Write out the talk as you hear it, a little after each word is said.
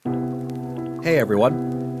Hey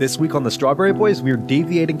everyone. This week on the Strawberry Boys, we're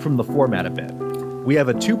deviating from the format a bit. We have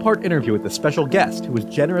a two-part interview with a special guest who was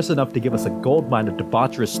generous enough to give us a goldmine of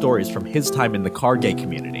debaucherous stories from his time in the car gay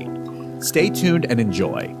community. Stay tuned and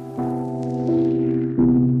enjoy.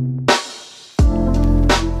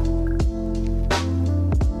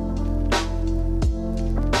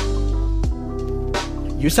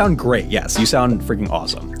 You sound great. Yes, you sound freaking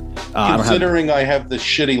awesome. Considering I have this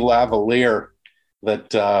shitty lavalier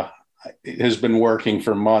that has been working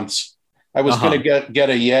for months. I was going to get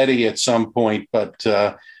a Yeti at some point, but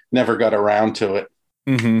never got around to it.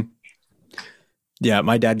 Mm-hmm. Yeah,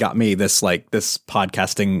 my dad got me this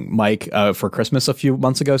podcasting mic for Christmas a few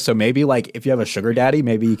months ago. So maybe if you have a sugar daddy,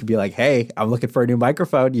 maybe you could be like, "Hey, I'm looking for a new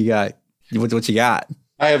microphone. You got what you got?"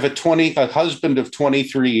 I have a husband of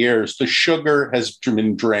 23 years. The sugar has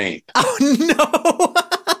been drained. Oh no.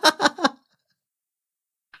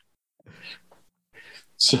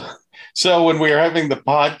 So when we were having the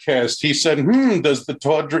podcast, he said, does the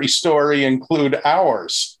tawdry story include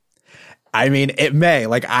ours? I mean, it may.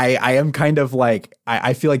 I am kind of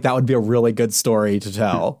I feel like that would be a really good story to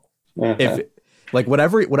tell. If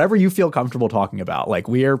whatever you feel comfortable talking about.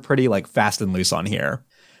 We are pretty fast and loose on here.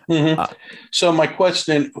 Mm-hmm. So my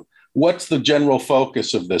question, what's the general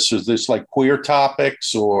focus of this? Is this queer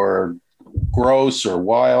topics or gross or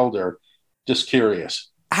wild or just curious?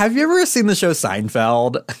 Have you ever seen the show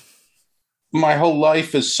Seinfeld? My whole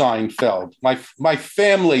life is Seinfeld. My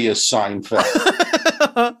family is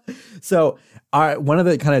Seinfeld. So one of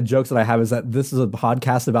the kind of jokes that I have is that this is a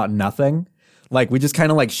podcast about nothing. We just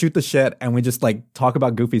kind of shoot the shit and we just talk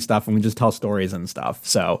about goofy stuff and we just tell stories and stuff.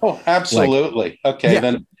 So absolutely. Okay. Yeah.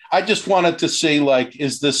 Then I just wanted to see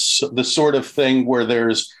is this the sort of thing where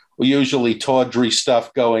there's usually tawdry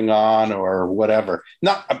stuff going on or whatever?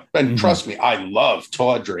 Trust me, I love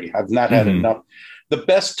tawdry. I've not had enough. The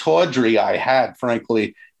best tawdry I had,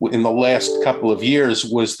 frankly, in the last couple of years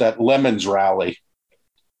was that Lemons Rally.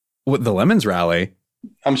 What, the Lemons Rally?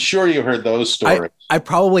 I'm sure you heard those stories. I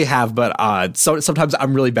probably have, but sometimes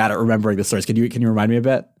I'm really bad at remembering the stories. Can you remind me a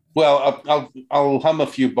bit? Well, I'll hum a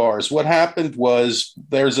few bars. What happened was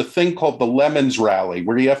there's a thing called the Lemons Rally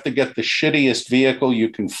where you have to get the shittiest vehicle you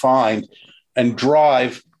can find and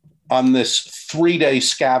drive on this 3-day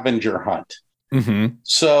scavenger hunt. Mm-hmm.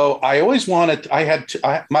 So I always wanted,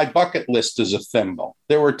 my bucket list is a thimble.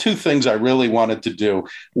 There were two things I really wanted to do.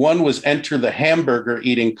 One was enter the hamburger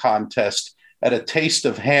eating contest at a Taste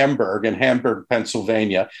of Hamburg in Hamburg,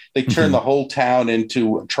 Pennsylvania. They turned the whole town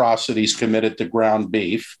into atrocities committed to ground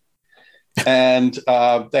beef. And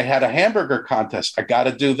they had a hamburger contest. I got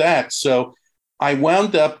to do that. So I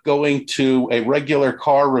wound up going to a regular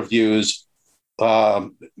car reviews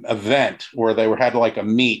event where they had a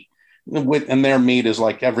meet. And their meet is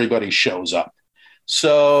everybody shows up.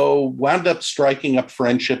 So wound up striking up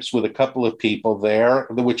friendships with a couple of people there,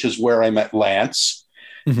 which is where I met Lance.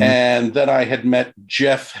 Mm-hmm. And then I had met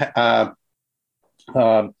Jeff. At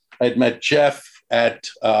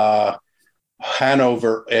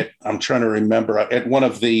Hanover I'm trying to remember, at one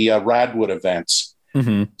of the Radwood events.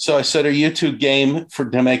 Mm-hmm. So I said, are you two game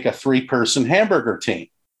to make a 3-person hamburger team?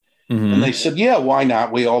 Mm-hmm. And they said, yeah, why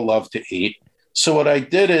not? We all love to eat. So what I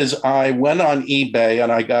did is I went on eBay and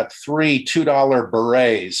I got 3 $2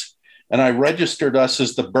 berets and I registered us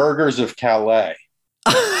as the Burgers of Calais.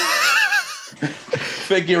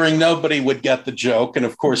 Figuring nobody would get the joke. And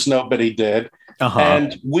of course, nobody did.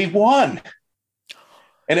 And we won.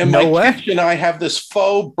 And in my kitchen, I have this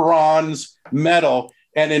faux bronze medal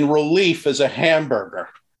and in relief as a hamburger.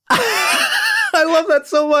 I love that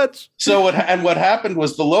so much. So what happened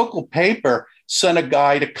was the local paper sent a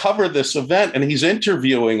guy to cover this event and he's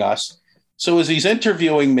interviewing us. So as he's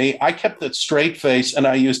interviewing me, I kept a straight face and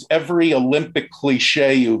I used every Olympic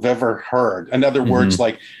cliche you've ever heard. In other words,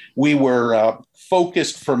 we were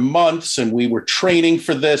focused for months and we were training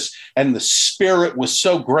for this and the spirit was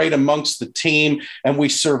so great amongst the team and we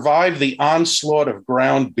survived the onslaught of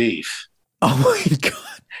ground beef. Oh my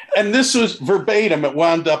God. And this was verbatim. It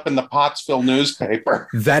wound up in the Pottsville newspaper.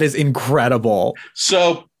 That is incredible.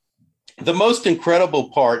 So the most incredible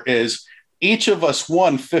part is each of us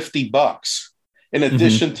won $50 in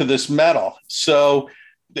addition to this medal. So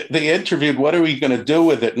they interviewed, what are we going to do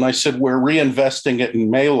with it? And I said, we're reinvesting it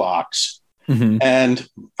in Maalox. Mm-hmm. And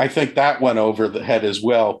I think that went over the head as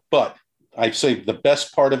well. But I say the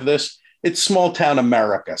best part of this, it's small town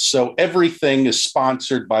America. So everything is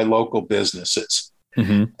sponsored by local businesses.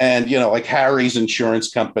 Mm-hmm. And, like Harry's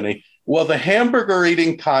Insurance Company. Well, the hamburger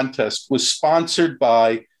eating contest was sponsored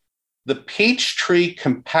by the Peachtree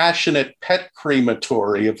Compassionate Pet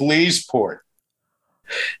Crematory of Leesport.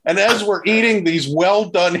 And as we're eating these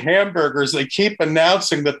well-done hamburgers, they keep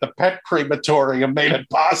announcing that the pet crematorium made it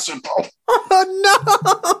possible.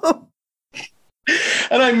 Oh, no!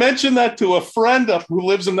 And I mentioned that to a friend who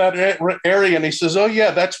lives in that area, and he says, oh,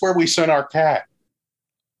 yeah, that's where we sent our cat.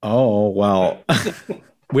 Oh, well,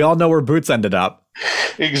 we all know where Boots ended up.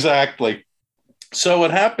 Exactly. So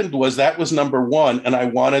what happened was that was number one, and I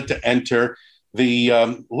wanted to enter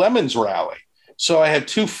the Lemons rally. So I had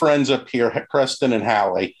two friends up here, Preston and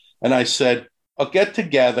Hallie, and I said, I'll get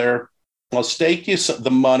together. I'll stake you the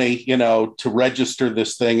money, to register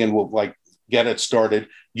this thing, and we'll get it started.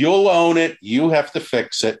 You'll own it. You have to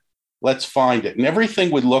fix it. Let's find it. And everything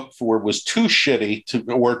we looked for was too shitty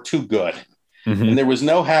or too good. Mm-hmm. And there was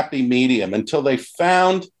no happy medium until they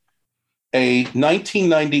found a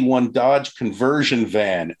 1991 Dodge conversion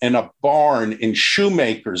van in a barn in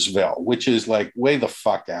Shoemakersville, which is way the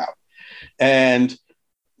fuck out. And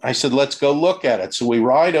I said, let's go look at it. So we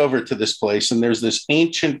ride over to this place, and there's this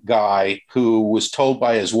ancient guy who was told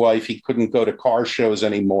by his wife he couldn't go to car shows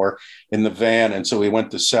anymore in the van. And so he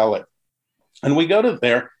went to sell it. And we go to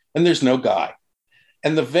there, and there's no guy.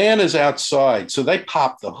 And the van is outside. So they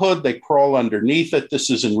pop the hood, they crawl underneath it. This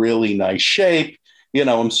is in really nice shape.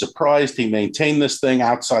 I'm surprised he maintained this thing.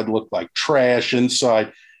 Outside looked like trash.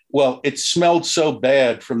 Inside, well, it smelled so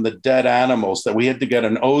bad from the dead animals that we had to get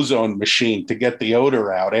an ozone machine to get the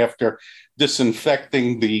odor out after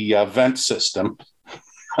disinfecting the vent system.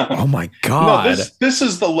 Oh, my God. No, this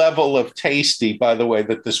is the level of tasty, by the way,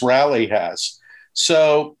 that this rally has.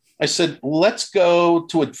 So I said, let's go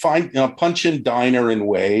to a punch-in diner in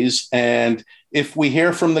Waze. And if we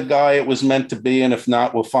hear from the guy it was meant to be, and if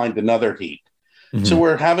not, we'll find another heat. Mm-hmm. So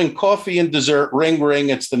we're having coffee and dessert. Ring, ring.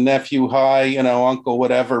 It's the nephew. Hi, uncle,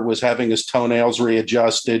 whatever, was having his toenails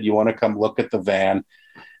readjusted. You want to come look at the van?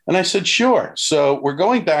 And I said, sure. So we're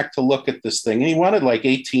going back to look at this thing. And he wanted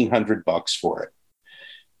 $1,800 for it.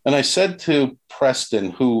 And I said to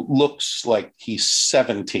Preston, who looks like he's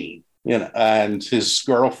 17, and his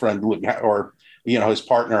girlfriend, or, his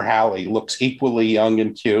partner, Hallie, looks equally young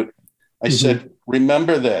and cute. I said,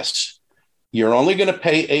 remember this, you're only going to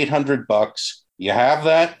pay $800. You have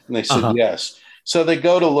that? And they said, yes. So they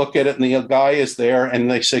go to look at it, and the guy is there, and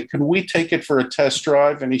they say, can we take it for a test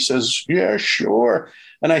drive? And he says, yeah, sure.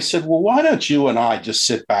 And I said, well, why don't you and I just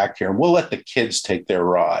sit back here, and we'll let the kids take their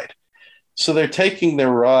ride. So they're taking their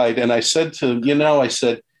ride. And I said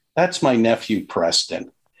that's my nephew,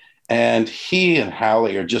 Preston. And he and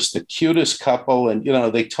Hallie are just the cutest couple. And,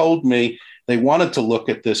 they told me they wanted to look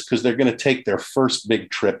at this because they're going to take their first big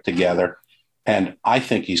trip together. And I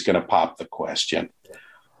think he's going to pop the question.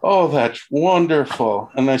 Oh, that's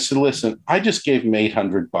wonderful. And I said, listen, I just gave him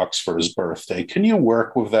 $800 for his birthday. Can you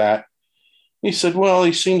work with that? He said, well,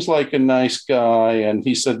 he seems like a nice guy. And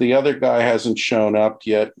he said, the other guy hasn't shown up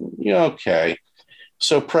yet. Yeah, okay.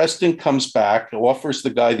 So Preston comes back, offers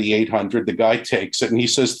the guy the $800. The guy takes it, and he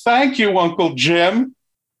says, thank you, Uncle Jim.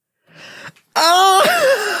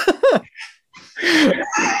 Oh!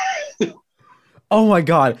 Oh my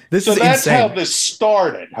God! This is that's insane. How this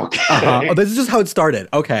started. Okay, Oh, this is just how it started.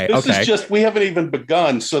 Okay, this is just, we haven't even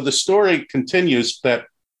begun. So the story continues that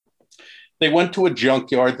they went to a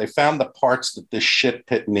junkyard. They found the parts that this shit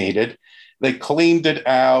pit needed. They cleaned it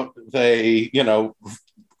out. They,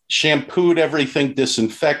 shampooed everything,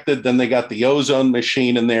 disinfected. Then they got the ozone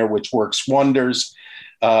machine in there, which works wonders,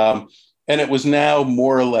 and it was now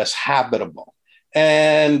more or less habitable.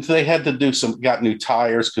 And they had to got new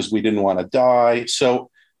tires because we didn't want to die. So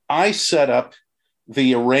I set up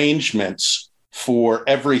the arrangements for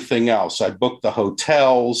everything else. I booked the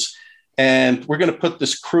hotels, and we're going to put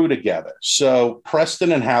this crew together. So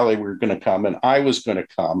Preston and Hallie were going to come, and I was going to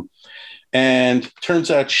come. And turns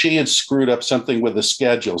out she had screwed up something with the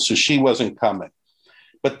schedule, so she wasn't coming.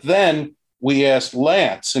 But then we asked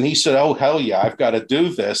Lance, and he said, oh, hell yeah, I've got to do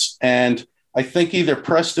this. And I think either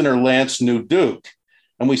Preston or Lance knew Duke.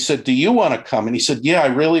 And we said, do you want to come? And he said, yeah, I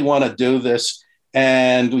really want to do this.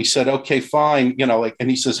 And we said, okay, fine. And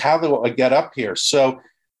he says, how do I get up here? So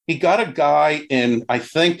he got a guy in, I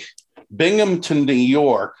think, Binghamton, New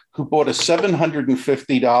York, who bought a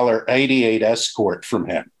 $750 88 Escort from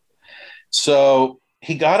him. So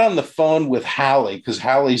he got on the phone with Hallie, because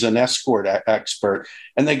Hallie's an Escort expert,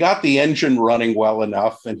 and they got the engine running well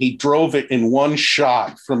enough, and he drove it in one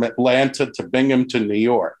shot from Atlanta to Binghamton, New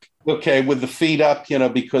York. Okay, with the feet up,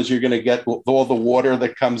 because you're going to get all the water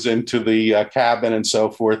that comes into the cabin and so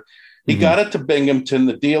forth. He got it to Binghamton.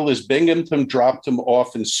 The deal is Binghamton dropped him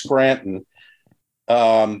off in Scranton.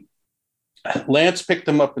 Lance picked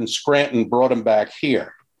him up in Scranton, brought him back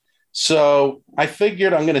here. So I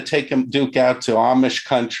figured I'm going to take Duke out to Amish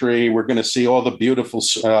country. We're going to see all the beautiful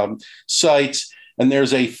sights. And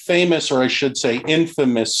there's a famous, or I should say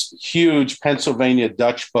infamous, huge Pennsylvania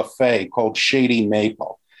Dutch buffet called Shady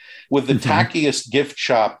Maple with the tackiest gift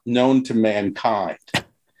shop known to mankind.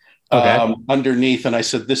 Underneath. And I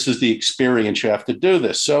said, this is the experience. You have to do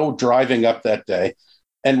this. So driving up that day,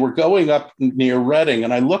 and we're going up near Reading,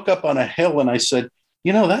 and I look up on a hill and I said,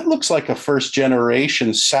 that looks like a first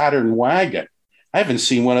generation Saturn wagon. I haven't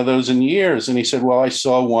seen one of those in years. And he said, well, I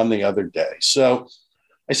saw one the other day. So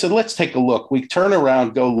I said, let's take a look. We turn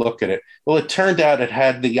around, go look at it. Well, it turned out it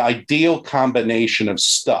had the ideal combination of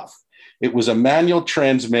stuff. It was a manual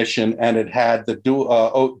transmission, and it had the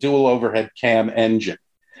dual overhead cam engine,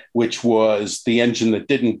 which was the engine that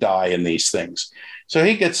didn't die in these things. So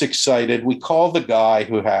he gets excited. We call the guy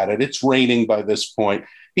who had it. It's raining by this point.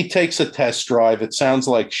 He takes a test drive. It sounds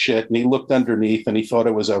like shit. And he looked underneath and he thought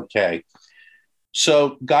it was okay.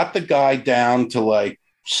 So got the guy down to like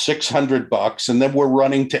 $600. And then we're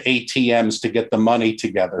running to ATMs to get the money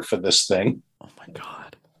together for this thing. Oh my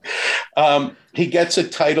God. He gets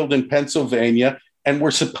it titled in Pennsylvania, and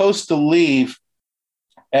we're supposed to leave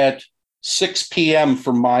at 6 p.m.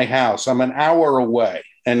 from my house. I'm an hour away.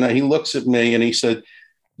 And he looks at me and he said,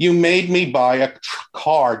 you made me buy a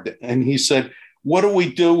card. And he said, what do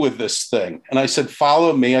we do with this thing? And I said,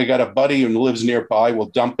 follow me. I got a buddy who lives nearby. We'll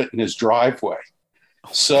dump it in his driveway.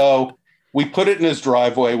 So we put it in his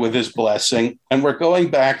driveway with his blessing, and we're going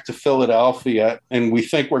back to Philadelphia, and we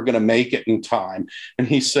think we're going to make it in time. And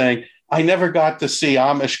he's saying, I never got to see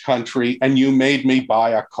Amish country, and you made me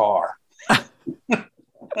buy a car.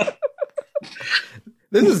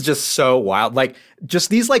 This is just so wild. Like, just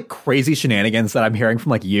these like crazy shenanigans that I'm hearing from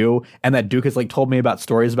like you, and that Duke has like told me about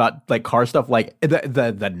stories about like car stuff, like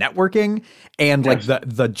the networking and like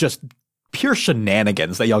the just pure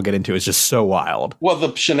shenanigans that y'all get into is just so wild. Well,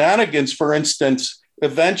 the shenanigans, for instance,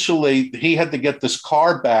 eventually he had to get this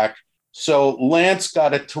car back. So Lance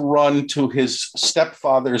got it to run to his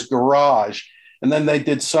stepfather's garage. And then they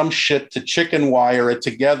did some shit to chicken wire it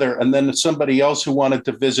together. And then somebody else who wanted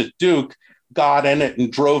to visit Duke got in it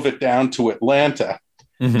and drove it down to Atlanta.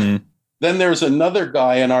 Mm-hmm. Then there's another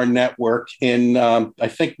guy in our network in, I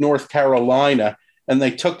think, North Carolina, and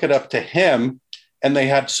they took it up to him, and they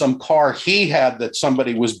had some car he had that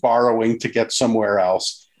somebody was borrowing to get somewhere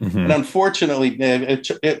else. Mm-hmm. And unfortunately,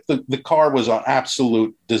 the car was an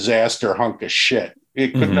absolute disaster hunk of shit.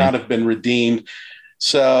 It could not have been redeemed.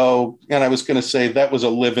 So, and I was going to say that was a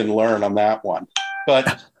live and learn on that one.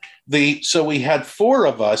 But so we had four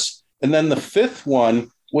of us. And then the fifth one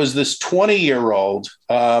was this 20-year-old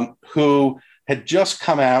who had just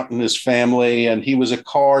come out in his family, and he was a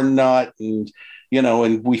car nut. And, and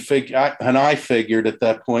I figured at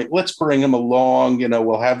that point, let's bring him along.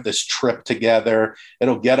 We'll have this trip together.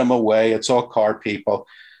 It'll get him away. It's all car people.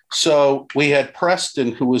 So we had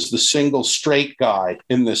Preston, who was the single straight guy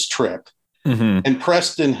in this trip. Mm-hmm. And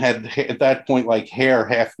Preston had at that point like hair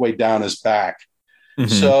halfway down his back. Mm-hmm.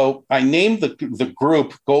 So I named the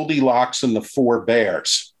group Goldilocks and the Four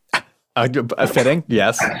Bears. Fitting,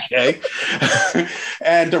 yes. Okay.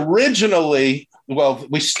 And originally,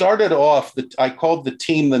 we started off, I called the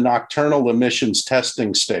team the Nocturnal Emissions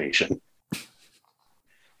Testing Station.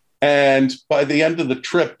 And by the end of the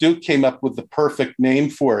trip, Duke came up with the perfect name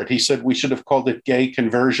for it. He said we should have called it Gay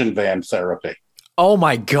Conversion Van Therapy. Oh,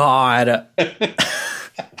 my God.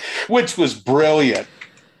 Which was brilliant.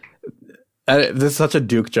 This is such a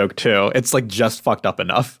Duke joke, too. It's like just fucked up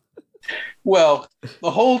enough. Well,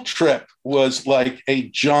 the whole trip was like a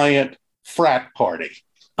giant frat party.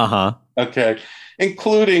 Uh-huh. Okay.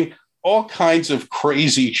 Including all kinds of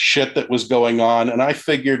crazy shit that was going on. And I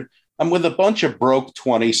figured I'm with a bunch of broke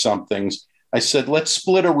 20-somethings. I said, let's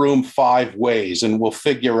split a room 5 ways and we'll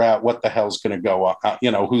figure out what the hell's going to go on,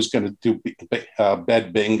 who's going to do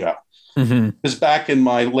bed bingo. Because back in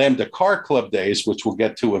my Lambda Car Club days, which we'll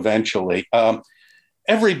get to eventually,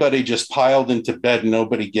 everybody just piled into bed and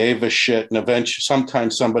nobody gave a shit. And eventually,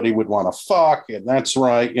 sometimes somebody would want to fuck, and that's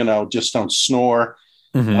right, just don't snore.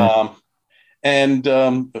 Mm-hmm. And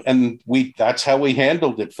that's how we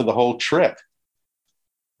handled it for the whole trip.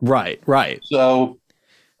 Right. So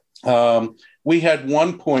we had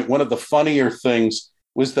one point, one of the funnier things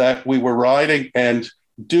was that we were riding and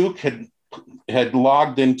Duke had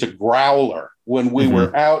logged into Growler when we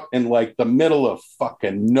were out in like the middle of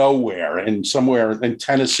fucking nowhere and somewhere in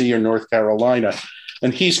Tennessee or North Carolina.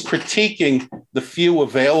 And he's critiquing the few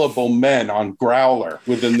available men on Growler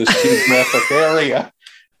within this geographic area.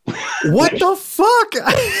 What the fuck?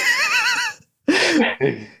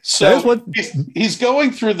 So he's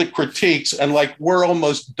going through the critiques, and like we're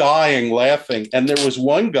almost dying laughing. And there was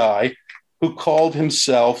one guy who called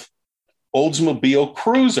himself Oldsmobile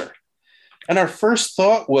Cruiser. And our first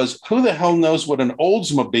thought was, who the hell knows what an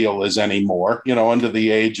Oldsmobile is anymore, under the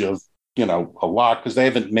age of, a lot, because they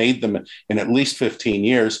haven't made them in at least 15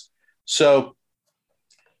 years. So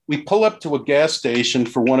we pull up to a gas station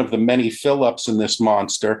for one of the many fill-ups in this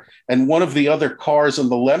monster, and one of the other cars in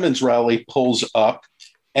the Lemons rally pulls up,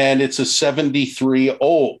 and it's a 73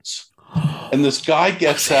 Olds. And this guy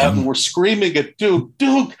gets out, and we're screaming at Duke,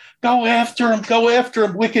 go after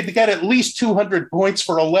him. We could get at least 200 points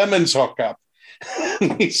for a Lemons hookup.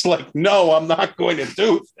 And he's like, no, I'm not going to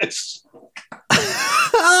do this.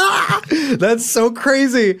 That's so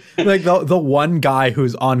crazy. Like the one guy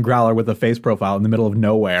who's on Growler with a face profile in the middle of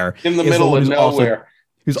nowhere.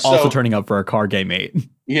 Who's also turning up for a car game mate.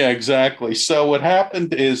 Yeah, exactly. So what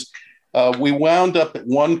happened is we wound up at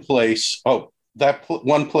one place.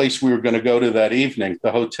 One place we were going to go to that evening,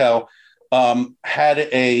 the hotel, had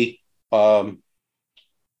a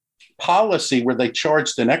policy where they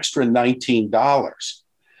charged an extra $19.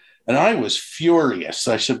 And I was furious.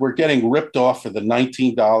 I said, we're getting ripped off for the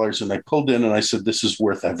 $19. And I pulled in and I said, this is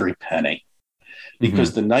worth every penny.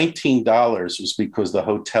 Because the $19 was because the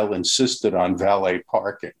hotel insisted on valet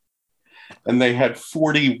parking. And they had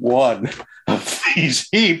 41 of these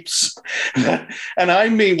heaps. And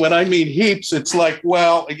when I mean heaps, it's like,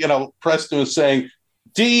 well, Preston was saying,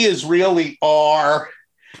 D is really R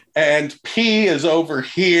and P is over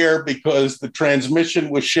here because the transmission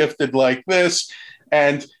was shifted like this.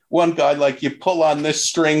 And one guy, like, you pull on this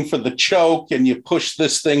string for the choke and you push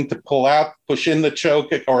this thing to push in the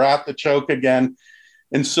choke or out the choke again,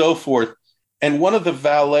 and so forth. And one of the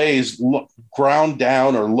valets ground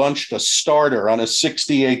down or lunched a starter on a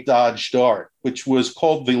 68 Dodge Dart, which was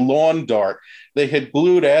called the Lawn Dart. They had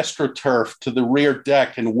glued AstroTurf to the rear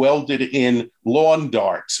deck and welded in lawn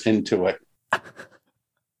darts into it.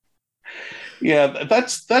 Yeah,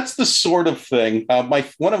 that's the sort of thing.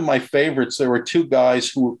 One of my favorites, there were two guys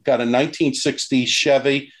who got a 1960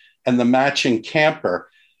 Chevy and the matching camper,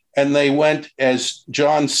 and they went as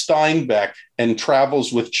John Steinbeck and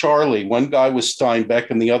Travels with Charlie. One guy was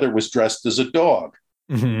Steinbeck and the other was dressed as a dog.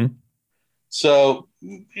 Mm-hmm. So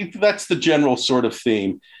that's the general sort of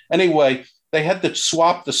theme. Anyway, they had to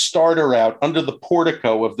swap the starter out under the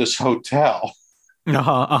portico of this hotel.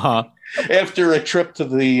 After a trip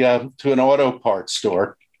to an auto parts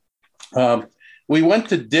store. We went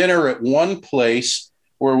to dinner at one place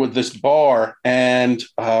with this bar, and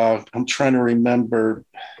I'm trying to remember.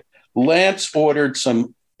 Lance ordered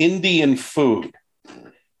some Indian food.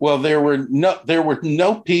 Well, there were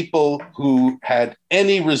no people who had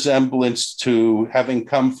any resemblance to having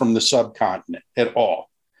come from the subcontinent at all.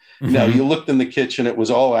 Mm-hmm. No, you looked in the kitchen; it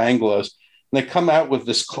was all Anglos. And they come out with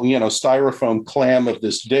this, styrofoam clam of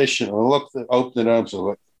this dish, and opened it up.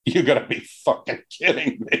 So you got to be fucking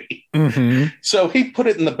kidding me. Mm-hmm. So he put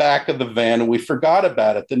it in the back of the van, and we forgot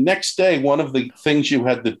about it. The next day, one of the things you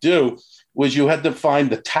had to do was you had to find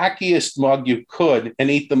the tackiest mug you could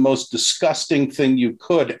and eat the most disgusting thing you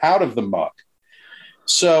could out of the mug.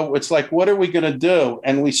 So it's like, what are we going to do?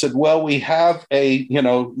 And we said, well, we have a,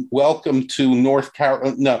 welcome to North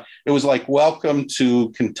Carolina. No, it was like, welcome to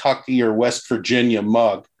Kentucky or West Virginia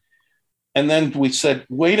mug. And then we said,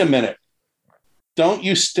 wait a minute. Don't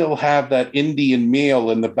you still have that Indian meal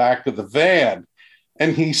in the back of the van?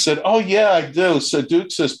 And he said, oh, yeah, I do. So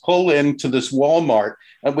Duke says, pull into this Walmart.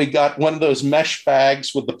 And we got one of those mesh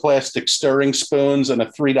bags with the plastic stirring spoons and a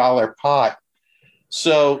 $3 pot.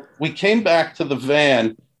 So we came back to the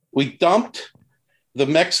van. We dumped the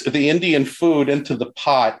Indian food into the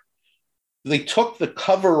pot. They took the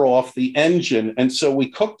cover off the engine, and so we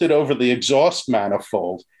cooked it over the exhaust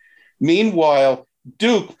manifold. Meanwhile,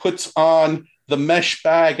 Duke puts on the mesh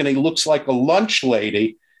bag, and he looks like a lunch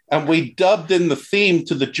lady, and we dubbed in the theme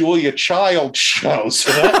to the Julia Child show.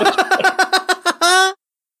 So that was...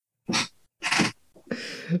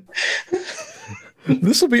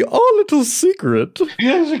 This will be our little secret.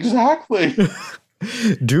 Yes, exactly.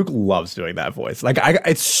 Duke loves doing that voice. Like,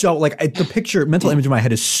 it's so the picture, mental image in my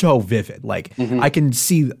head is so vivid. Like, I can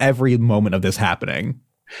see every moment of this happening.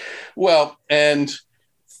 Well, and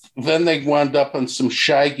then they wound up on some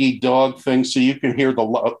shaggy dog thing, so you can hear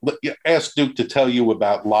ask Duke to tell you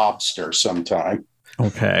about lobster sometime.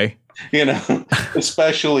 Okay.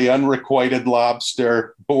 Especially unrequited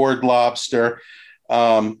lobster, bored lobster.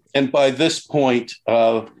 And by this point,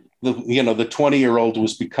 the 20-year-old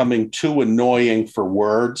was becoming too annoying for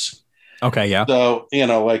words. Okay, yeah. So,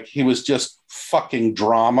 he was just fucking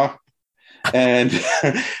drama. And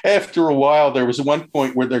after a while, there was one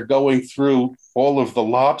point where they're going through all of the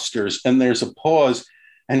lobsters and there's a pause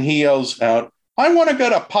and he yells out, "I want to go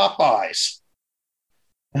to Popeyes."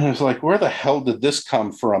 And I was like, where the hell did this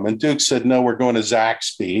come from? And Duke said, no, we're going to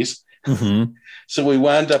Zaxby's. Mm-hmm. So we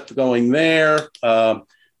wound up going there. I'm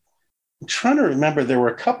trying to remember, there were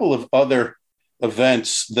a couple of other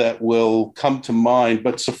events that will come to mind,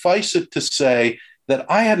 but suffice it to say that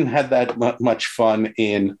I hadn't had that much fun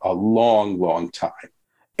in a long, long time.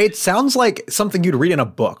 It sounds like something you'd read in a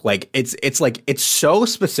book. Like it's so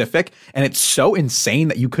specific and it's so insane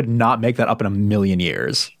that you could not make that up in a million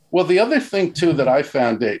years. Well, the other thing, too, that I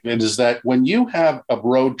found, David, is that when you have a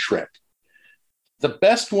road trip, the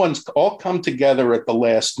best ones all come together at the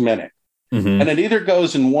last minute. Mm-hmm. And it either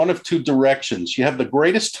goes in one of two directions. You have the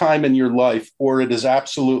greatest time in your life, or it is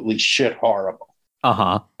absolutely shit horrible.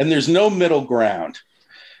 Uh-huh. And there's no middle ground.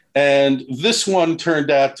 And this one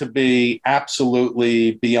turned out to be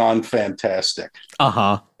absolutely beyond fantastic.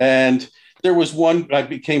 Uh-huh. And there was one, I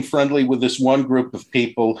became friendly with this one group of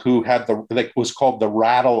people who had that was called the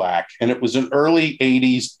Radillac, and it was an early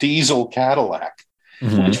 80s diesel Cadillac,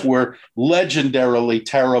 mm-hmm. which were legendarily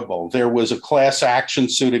terrible. There was a class action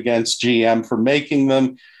suit against GM for making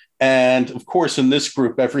them. And of course, in this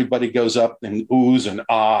group, everybody goes up and oohs and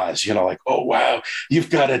ahs, like, oh, wow, you've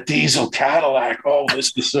got a diesel Cadillac. Oh,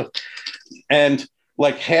 this is so. And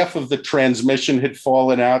like half of the transmission had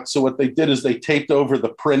fallen out. So what they did is they taped over the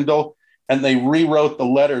Prindle and they rewrote the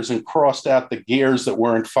letters and crossed out the gears that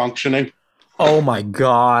weren't functioning. Oh, my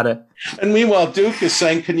God. And meanwhile, Duke is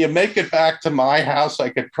saying, can you make it back to my house? I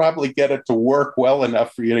could probably get it to work well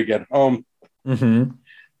enough for you to get home. Mm-hmm.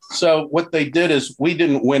 So what they did is we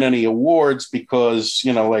didn't win any awards because,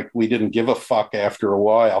 we didn't give a fuck after a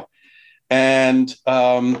while. And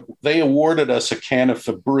they awarded us a can of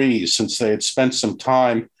Febreze since they had spent some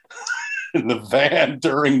time in the van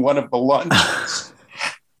during one of the lunches.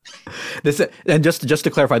 And just to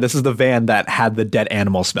clarify, this is the van that had the dead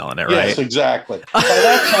animal smell in it, right? Yes, exactly. By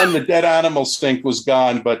that time, the dead animal stink was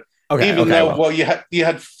gone, but you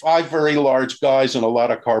had 5 very large guys and a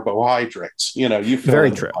lot of carbohydrates. You feel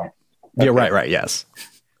very true. Okay. Yeah, right. Yes.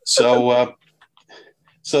 So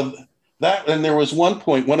that, and there was one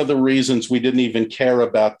point. One of the reasons we didn't even care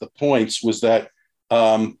about the points was that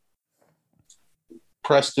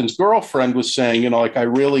Preston's girlfriend was saying, I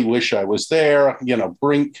really wish I was there.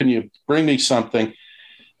 Can you bring me something?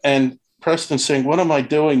 And Preston's saying, what am I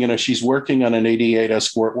doing? She's working on an 88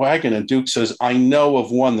 Escort wagon. And Duke says, I know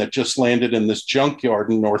of one that just landed in this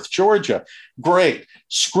junkyard in North Georgia. Great.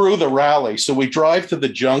 Screw the rally. So we drive to the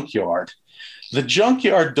junkyard. The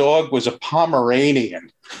junkyard dog was a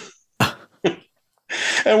Pomeranian.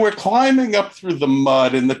 And we're climbing up through the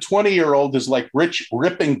mud, and the 20-year-old is like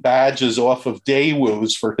ripping badges off of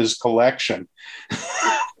Daewoo's for his collection.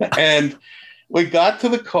 And we got to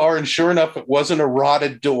the car, and sure enough, it wasn't a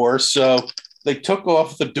rotted door. So they took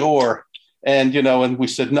off the door, and, and we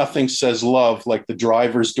said, nothing says love like the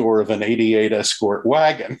driver's door of an 88 Escort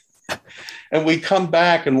wagon. And we come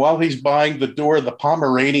back, and while he's buying the door, the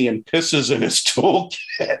Pomeranian pisses in his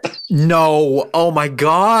toolkit. No. Oh, my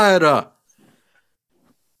God.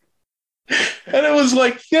 And it was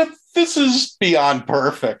like, yeah, this is beyond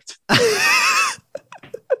perfect.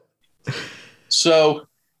 So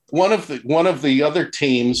one of the other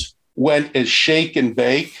teams went as Shake and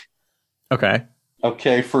Bake.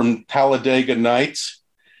 Okay, from Talladega Nights.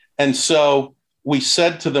 And so we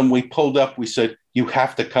said to them, we pulled up, we said, you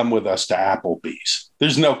have to come with us to Applebee's.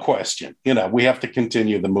 There's no question. We have to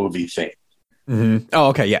continue the movie theme. Mm-hmm. Oh,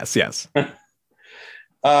 okay. Yes.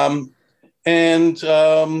 And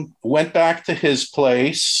went back to his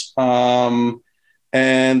place. And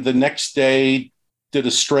the next day did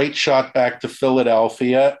a straight shot back to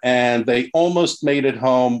Philadelphia. And they almost made it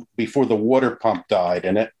home before the water pump died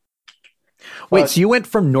in it. Wait, so you went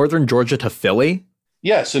from northern Georgia to Philly?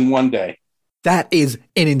 Yes, in one day. That is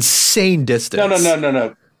an insane distance.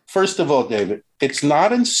 No. First of all, David, it's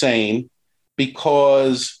not insane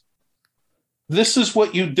because this is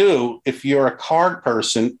what you do if you're a car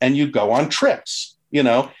person and you go on trips.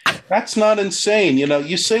 That's not insane.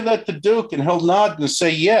 You say that to Duke and he'll nod and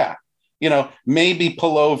say, yeah, maybe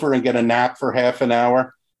pull over and get a nap for half an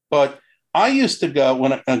hour. But I used to go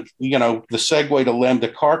when, the segue to Lambda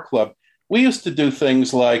Car Club, we used to do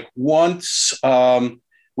things like once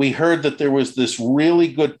we heard that there was this really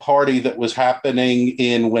good party that was happening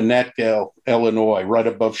in Winnetka, Illinois, right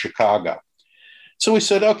above Chicago. So we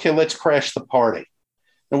said, okay, let's crash the party.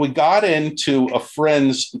 And we got into a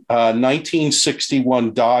friend's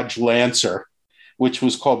 1961 Dodge Lancer, which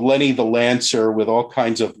was called Lenny the Lancer with all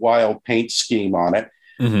kinds of wild paint scheme on it.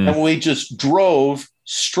 And we just drove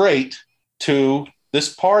straight to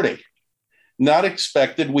this party. Not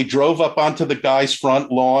expected. We drove up onto the guy's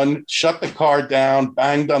front lawn, shut the car down,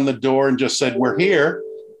 banged on the door, and just said, "We're here."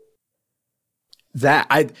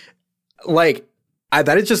 That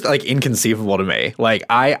is just like inconceivable to me. Like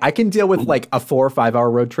I can deal with like a 4 or 5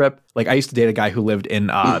 hour road trip. Like I used to date a guy who lived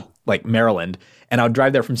in like Maryland, and I would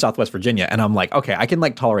drive there from Southwest Virginia, and I'm like, okay, I can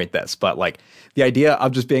like tolerate this, but like the idea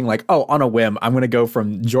of just being like, oh, on a whim, I'm going to go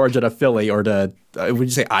from Georgia to Philly or to would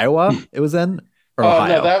you say Iowa? It was in or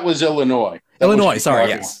Ohio? No, that was Illinois. Illinois,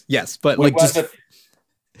 sorry, yes, but like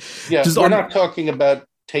we're not talking about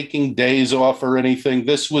taking days off or anything.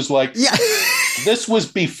 This was like, this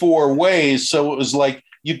was before Waze, so it was like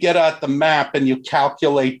you get out the map and you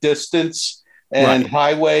calculate distance and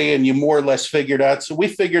highway, and you more or less figured out. So we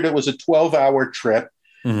figured it was a 12-hour trip,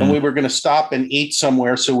 and we were going to stop and eat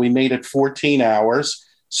somewhere. So we made it 14 hours.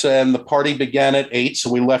 So, and the party began at 8, so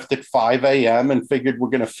we left at 5 a.m. and figured we're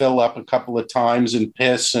going to fill up a couple of times and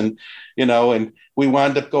piss, and and we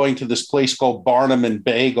wound up going to this place called Barnum and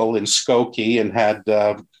Bagel in Skokie and had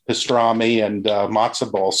pastrami and matzo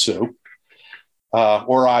ball soup.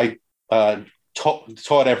 Or I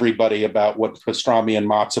taught everybody about what pastrami and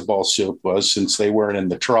matzo ball soup was, since they weren't in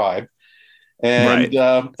the tribe. And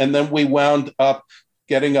and then we wound up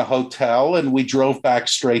getting a hotel, and we drove back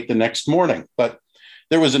straight the next morning. But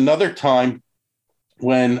there was another time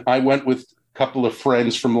when I went with a couple of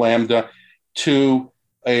friends from Lambda to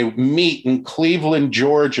a meet in Cleveland,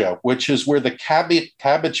 Georgia, which is where the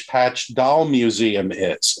Cabbage Patch Doll Museum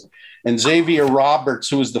is. And Xavier Roberts,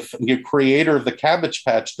 who was the creator of the Cabbage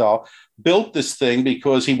Patch doll, built this thing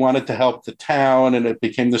because he wanted to help the town, and it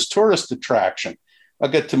became this tourist attraction. I'll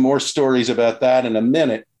get to more stories about that in a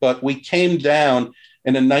minute, but we came down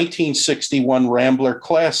in a 1961 Rambler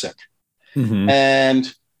Classic. And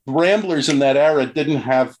Ramblers in that era didn't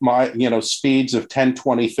have speeds of 10,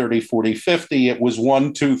 20, 30, 40, 50. It was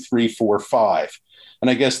 1, 2, 3, 4, 5. And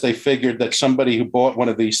I guess they figured that somebody who bought one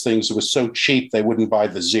of these things was so cheap they wouldn't buy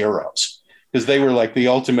the Zeros, because they were like the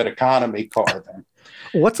ultimate economy car then.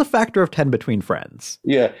 What's a factor of 10 between friends?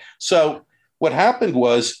 Yeah. So what happened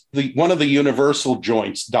was one of the Universal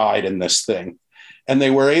joints died in this thing, and they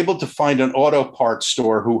were able to find an auto parts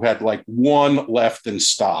store who had like one left in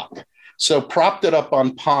stock. So propped it up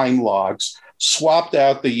on pine logs, swapped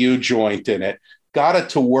out the U joint in it, got it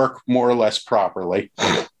to work more or less properly.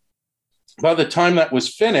 By the time that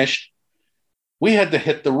was finished, we had to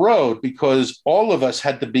hit the road because all of us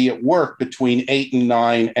had to be at work between 8 and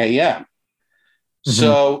 9 a.m.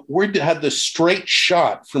 So we had this straight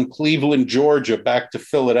shot from Cleveland, Georgia, back to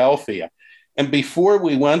Philadelphia. And before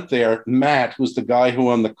we went there, Matt, who's the guy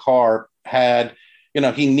who owned the car, had,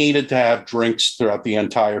 he needed to have drinks throughout the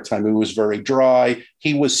entire time. He was very dry.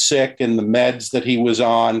 He was sick, and the meds that he was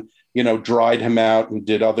on, dried him out and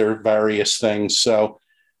did other various things. So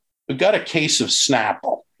we got a case of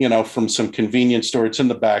Snapple, from some convenience store. It's in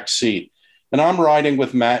the back seat. And I'm riding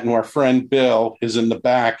with Matt, and our friend Bill is in the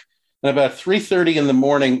back. And about 3:30 in the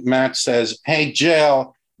morning, Matt says, "Hey,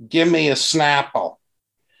 Jill, give me a Snapple."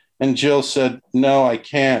 And Jill said, "No, I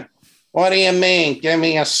can't." "What do you mean? Give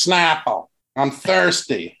me a Snapple. I'm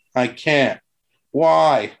thirsty. I can't."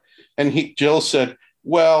 "Why?" And Jill said,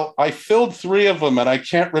 "Well, I filled 3 of them and I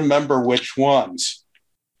can't remember which ones."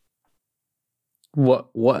 What?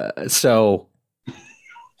 So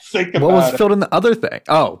think about what was filled in the other thing?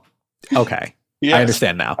 Oh, okay. Yes, I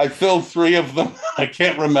understand now. I filled 3 of them. I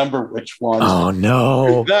can't remember which ones. Oh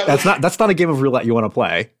no. That's not a game of roulette you want to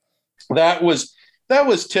play. That was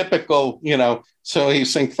typical, So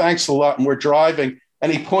he's saying, "Thanks a lot." And we're driving,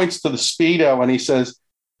 and he points to the Speedo and he says,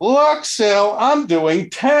 "Look, Sil, I'm doing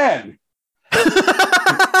 10." Doing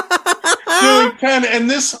 10. And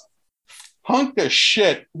this hunk of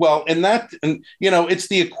shit. Well, it's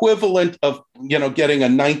the equivalent of, getting a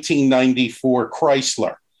 1994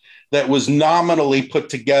 Chrysler that was nominally put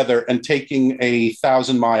together and taking a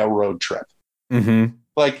 1,000-mile road trip.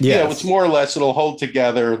 It's more or less, it'll hold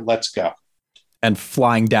together. Let's go. And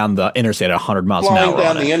flying down the interstate at 100 miles an hour.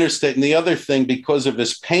 Flying down the interstate. And the other thing, because of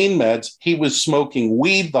his pain meds, he was smoking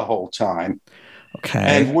weed the whole time. Okay.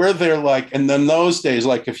 And we're there and then those days,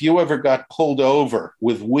 if you ever got pulled over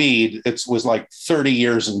with weed, it was like 30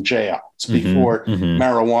 years in jail. It's before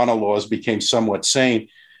marijuana laws became somewhat sane.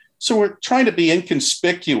 So we're trying to be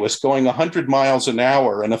inconspicuous, going 100 miles an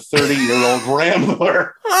hour in a 30-year-old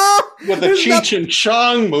Rambler with a Cheech and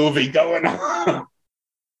Chong movie going on.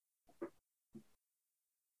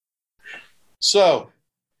 So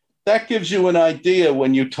that gives you an idea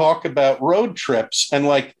when you talk about road trips and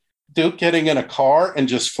Duke getting in a car and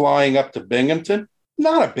just flying up to Binghamton.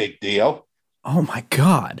 Not a big deal. Oh my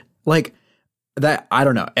God. Like that. I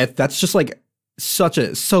don't know. That's just like so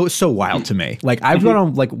wild to me. Like I've gone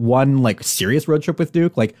on like one like serious road trip with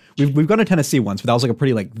Duke. Like we've gone to Tennessee once, but that was like a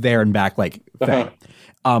pretty like there and back like thing.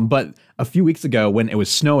 But a few weeks ago when it was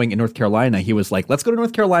snowing in North Carolina, he was like, let's go to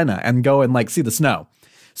North Carolina and go and like see the snow.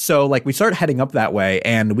 So like we started heading up that way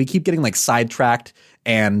and we keep getting like sidetracked,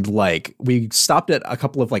 and like we stopped at a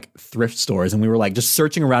couple of like thrift stores and we were like just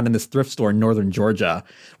searching around in this thrift store in northern Georgia,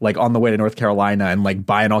 like on the way to North Carolina, and like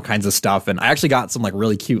buying all kinds of stuff. And I actually got some like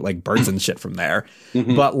really cute like birds and shit from there.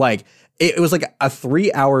 But like it was like a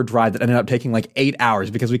 3-hour drive that ended up taking like 8 hours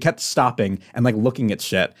because we kept stopping and like looking at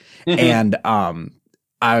shit. And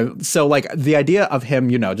so like the idea of him,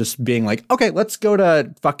 you know, just being like, okay, let's go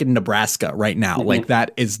to fucking Nebraska right now. Like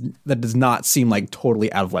that does not seem like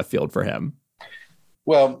totally out of left field for him.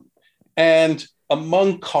 Well, and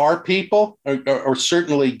among car people, or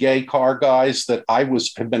certainly gay car guys that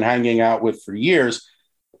have been hanging out with for years,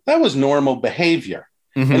 that was normal behavior.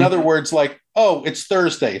 In other words, like, oh, it's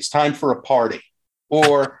Thursday, it's time for a party.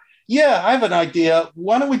 Or, yeah, I have an idea.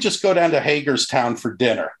 Why don't we just go down to Hagerstown for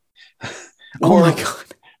dinner? Oh my God.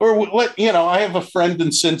 Or, you know, I have a friend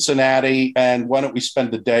in Cincinnati, and why don't we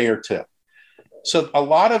spend a day or two? So a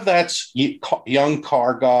lot of that's young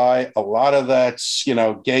car guy. A lot of that's, you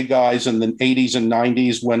know, gay guys in the 80s and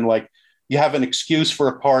 90s when like you have an excuse for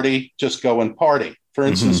a party, just go and party. For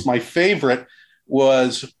instance, my favorite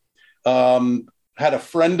was had a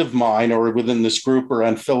friend of mine or within this group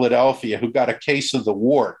around Philadelphia who got a case of the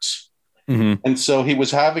warts. And so he was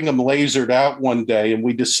having them lasered out one day, and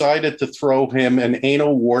we decided to throw him an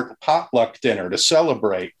anal wart potluck dinner to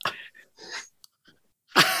celebrate.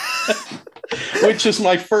 Which is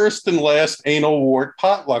my first and last anal wart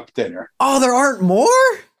potluck dinner. Oh, there aren't more?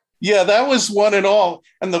 Yeah, that was one and all.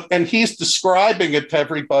 And he's describing it to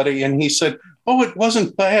everybody. And he said, oh, it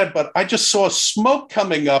wasn't bad, but I just saw smoke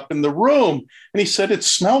coming up in the room. And he said, it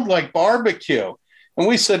smelled like barbecue. And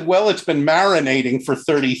we said, well, it's been marinating for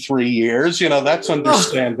 33 years. You know, that's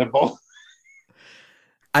understandable.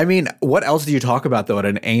 I mean, what else do you talk about, though, at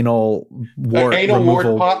an anal wart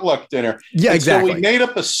potluck dinner? Yeah, exactly. So we made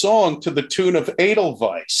up a song to the tune of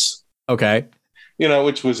Edelweiss. Okay. You know,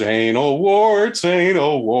 which was anal warts,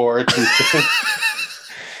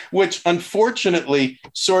 which unfortunately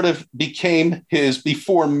sort of became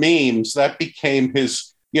before memes, that became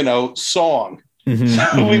his, you know, song.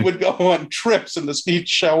 So we would go on trips and the speech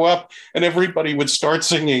show up and everybody would start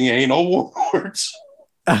singing anal warts.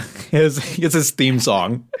 It's his theme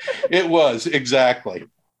song. It was, exactly.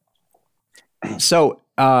 So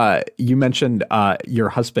you mentioned your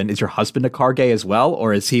husband. Is your husband a car gay as well,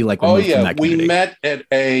 or is he like? Oh yeah, we met at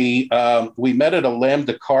a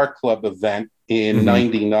Lambda Car Club event in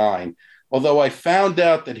 '99. Although I found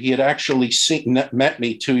out that he had actually met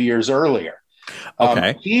me 2 years earlier.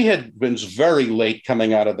 Okay, he was very late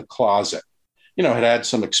coming out of the closet. You know, had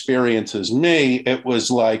some experience as me. It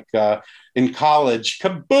was like in college,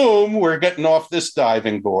 kaboom, we're getting off this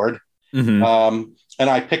diving board. And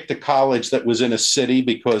I picked a college that was in a city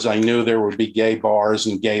because I knew there would be gay bars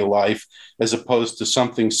and gay life, as opposed to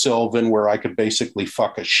something Sylvan where I could basically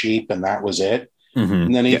fuck a sheep and that was it.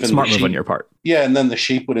 And then even smart move on your part. Yeah, and then the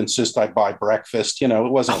sheep would insist I buy breakfast. You know,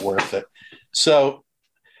 it wasn't worth it. So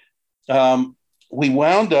we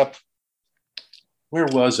wound up. Where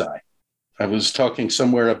was I? I was talking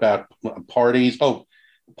somewhere about parties. Oh,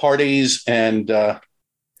 parties and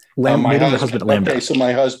my husband. Okay, so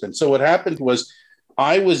my husband. So what happened was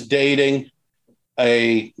I was dating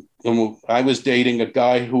a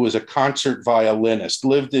guy who was a concert violinist,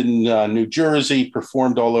 lived in New Jersey,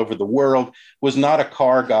 performed all over the world, was not a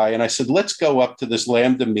car guy. And I said, let's go up to this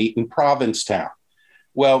Lambda meet in Provincetown.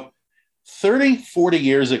 Well, 40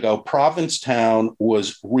 years ago, Provincetown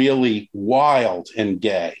was really wild and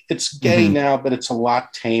gay. It's gay now, but it's a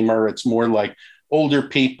lot tamer. It's more like older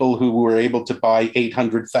people who were able to buy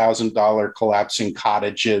 $800,000 collapsing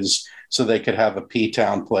cottages so they could have a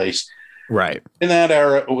P-town place. Right. In that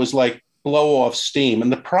era, it was like blow off steam.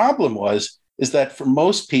 And the problem is that for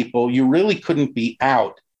most people, you really couldn't be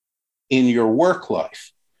out in your work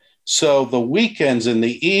life. So the weekends and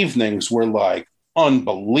the evenings were like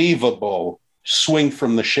unbelievable swing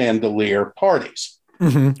from the chandelier parties.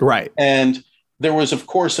 Right. And there was, of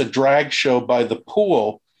course, a drag show by the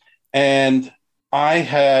pool. And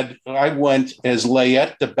I went as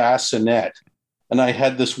Layette de Bassinet. And I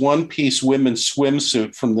had this one-piece women's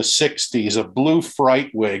swimsuit from the 60s, a blue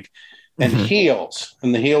fright wig, and heels.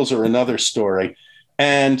 And the heels are another story.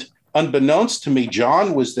 And unbeknownst to me,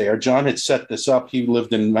 John was there. John had set this up. He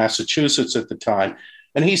lived in Massachusetts at the time.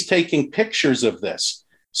 And he's taking pictures of this.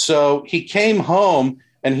 So he came home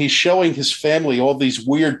And he's showing his family all these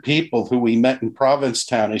weird people who he met in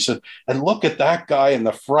Provincetown. He said, and look at that guy in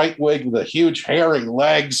the fright wig with the huge hairy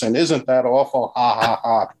legs. And isn't that awful? Ha, ha,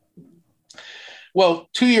 ha. Well,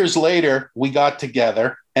 2 years later, we got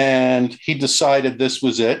together and he decided this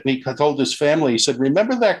was it. And he told his family, he said,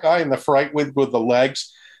 remember that guy in the fright wig with the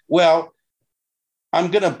legs? Well,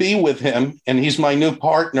 I'm going to be with him and he's my new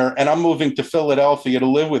partner and I'm moving to Philadelphia to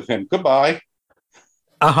live with him. Goodbye.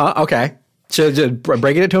 Okay. So just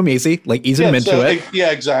breaking it to him easy, like easing him into it.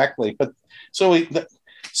 Yeah, exactly. But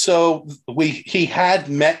he had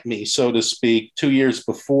met me, so to speak, 2 years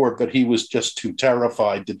before, but he was just too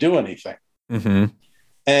terrified to do anything. Mm-hmm.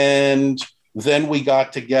 And then we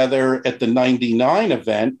got together at the 99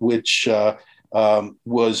 event, which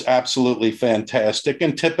was absolutely fantastic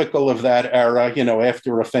and typical of that era. You know,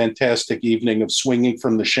 after a fantastic evening of swinging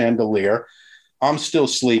from the chandelier, I'm still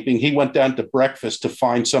sleeping. He went down to breakfast to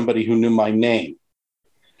find somebody who knew my name.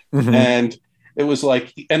 Mm-hmm. And it was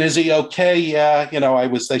like, and is he okay? Yeah. You know,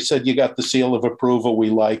 they said, you got the seal of approval. We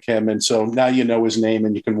like him. And so now you know his name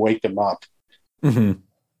and you can wake him up. Mm-hmm.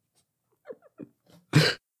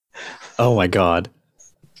 Oh my God.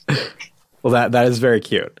 Well, that is very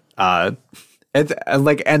cute. And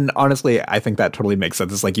honestly, I think that totally makes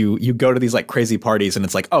sense. It's like you go to these like crazy parties and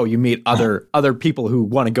it's like, oh, you meet other people who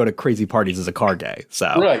want to go to crazy parties as a car gay.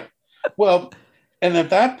 So right. Well, and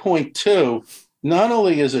at that point too, not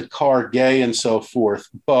only is it car gay and so forth,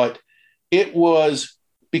 but it was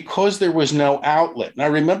because there was no outlet. And I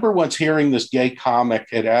remember once hearing this gay comic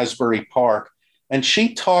at Asbury Park, and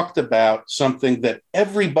she talked about something that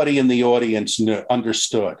everybody in the audience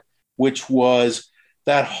understood, which was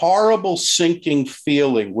that horrible sinking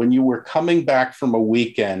feeling when you were coming back from a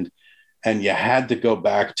weekend and you had to go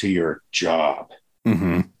back to your job.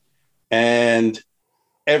 Mm-hmm. And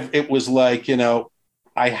it was like, you know,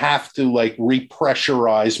 I have to like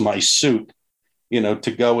repressurize my suit, you know,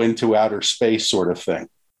 to go into outer space sort of thing.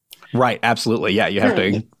 Right. Absolutely. Yeah. You have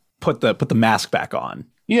to put the mask back on.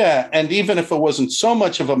 Yeah. And even if it wasn't so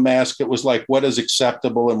much of a mask, it was like, what is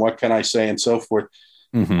acceptable and what can I say and so forth.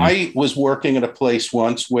 Mm-hmm. I was working at a place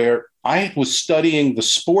once where I was studying the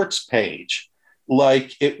sports page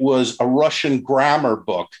like it was a Russian grammar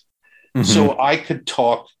book. Mm-hmm. So I could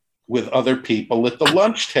talk with other people at the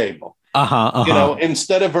lunch table. You know,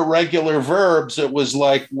 instead of irregular verbs, it was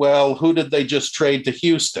like, well, who did they just trade to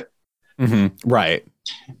Houston? Mm-hmm. Right.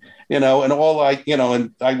 You know, and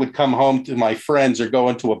and I would come home to my friends or go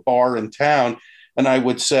into a bar in town and I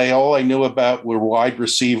would say all I knew about were wide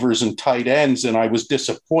receivers and tight ends. And I was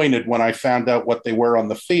disappointed when I found out what they were on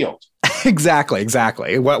the field. Exactly.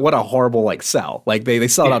 What a horrible like sell. Like they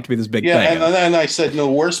sell it out to be this big thing. And then I said, no,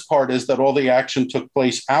 the worst part is that all the action took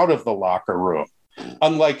place out of the locker room,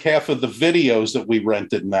 unlike half of the videos that we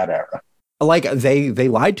rented in that era. Like they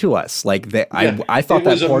lied to us. Like I thought it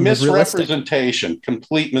was that porn was misrepresentation,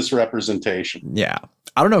 complete misrepresentation. Yeah.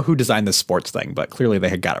 I don't know who designed this sports thing, but clearly they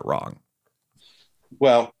had got it wrong.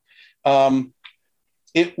 Well,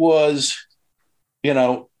 it was, you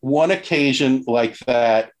know, one occasion like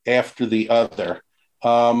that after the other.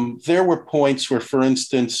 There were points where, for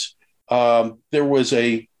instance, there was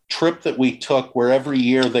a trip that we took where every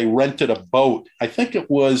year they rented a boat. I think it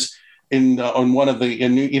was in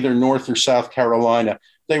either North or South Carolina.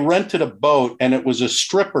 They rented a boat and it was a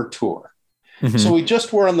stripper tour. Mm-hmm. So we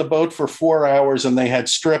just were on the boat for 4 hours and they had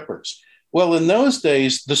strippers. Well, in those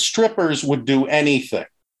days, the strippers would do anything.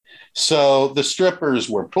 So the strippers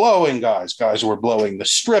were blowing guys were blowing the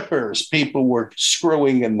strippers, people were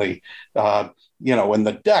screwing in the, in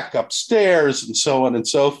the deck upstairs and so on and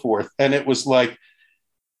so forth. And it was like,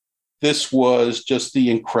 this was just the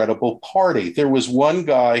incredible party. There was one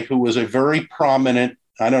guy who was a very prominent,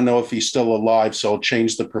 I don't know if he's still alive, so I'll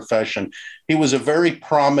change the profession. He was a very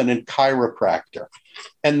prominent chiropractor.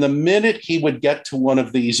 And the minute he would get to one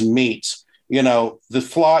of these meets, you know,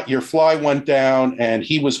 your fly went down and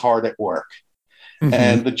he was hard at work. Mm-hmm.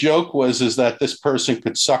 And the joke is that this person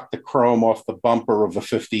could suck the chrome off the bumper of a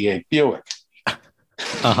 58 Buick.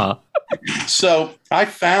 Uh-huh. So I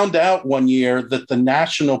found out one year that the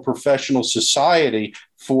National Professional Society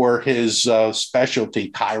for his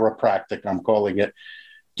specialty, chiropractic, I'm calling it,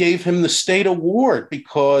 gave him the state award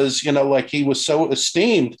because, you know, like he was so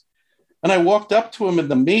esteemed. And I walked up to him in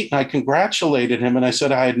the meet and I congratulated him. And I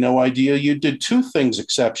said, I had no idea you did two things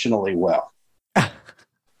exceptionally well.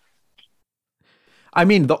 I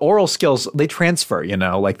mean, the oral skills, they transfer, you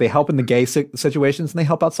know, like they help in the gay situations and they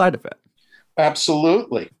help outside of it.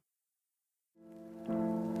 Absolutely.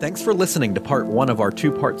 Thanks for listening to part 1 of our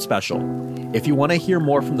 2-part special. If you want to hear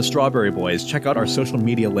more from the Strawberry Boys, check out our social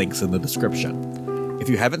media links in the description. If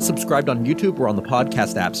you haven't subscribed on YouTube or on the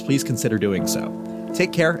podcast apps, please consider doing so.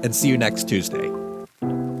 Take care and see you next Tuesday.